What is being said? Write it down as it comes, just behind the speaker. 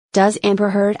Does Amber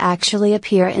Heard actually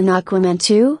appear in Aquaman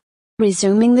 2?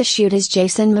 Resuming the shoot is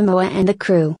Jason Momoa and the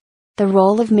crew. The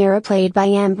role of Mera played by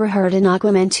Amber Heard in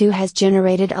Aquaman 2 has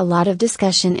generated a lot of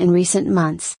discussion in recent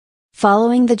months.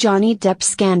 Following the Johnny Depp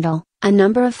scandal, a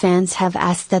number of fans have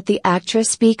asked that the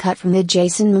actress be cut from the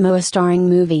Jason Momoa starring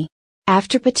movie.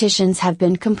 After petitions have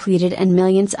been completed and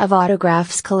millions of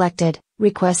autographs collected,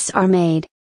 requests are made.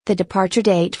 The departure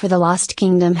date for The Lost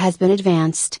Kingdom has been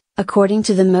advanced, according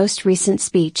to the most recent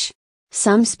speech.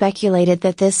 Some speculated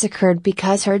that this occurred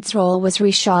because Heard's role was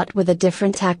reshot with a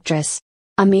different actress.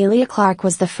 Emilia Clarke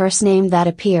was the first name that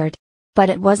appeared. But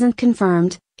it wasn't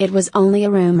confirmed, it was only a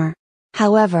rumor.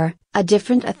 However, a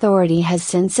different authority has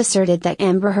since asserted that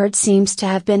Amber Heard seems to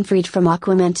have been freed from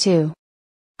Aquaman 2.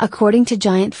 According to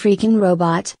Giant Freaking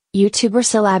Robot, YouTuber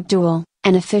Sil Abdul,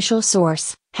 an official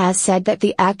source, has said that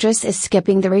the actress is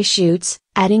skipping the reshoots,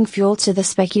 adding fuel to the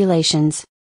speculations.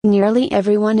 Nearly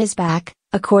everyone is back,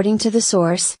 according to the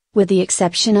source, with the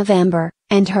exception of Amber,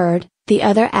 and Heard, the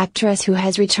other actress who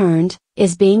has returned,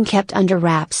 is being kept under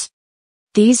wraps.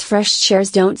 These fresh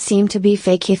shares don't seem to be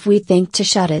fake if we think to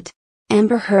shut it.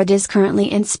 Amber Heard is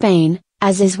currently in Spain,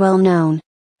 as is well known.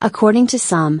 According to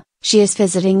some, she is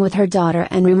visiting with her daughter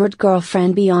and rumored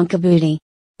girlfriend Bianca Booty.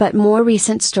 But more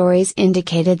recent stories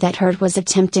indicated that Heard was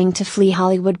attempting to flee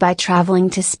Hollywood by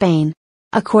traveling to Spain.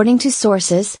 According to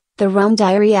sources, the Rum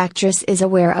Diary actress is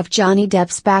aware of Johnny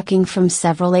Depp's backing from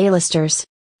several A-listers.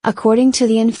 According to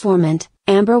the informant,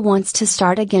 Amber wants to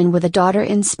start again with a daughter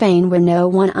in Spain where no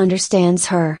one understands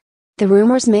her. The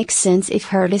rumors make sense if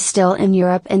Heard is still in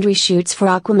Europe and reshoots for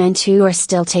Aquaman 2 are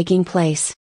still taking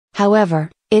place.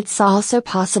 However, it's also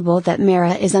possible that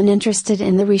Mera is uninterested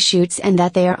in the reshoots and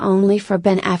that they are only for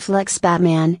Ben Affleck's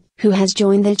Batman, who has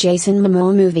joined the Jason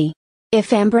Momoa movie.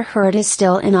 If Amber Heard is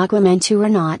still in Aquaman 2 or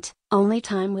not, only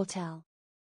time will tell.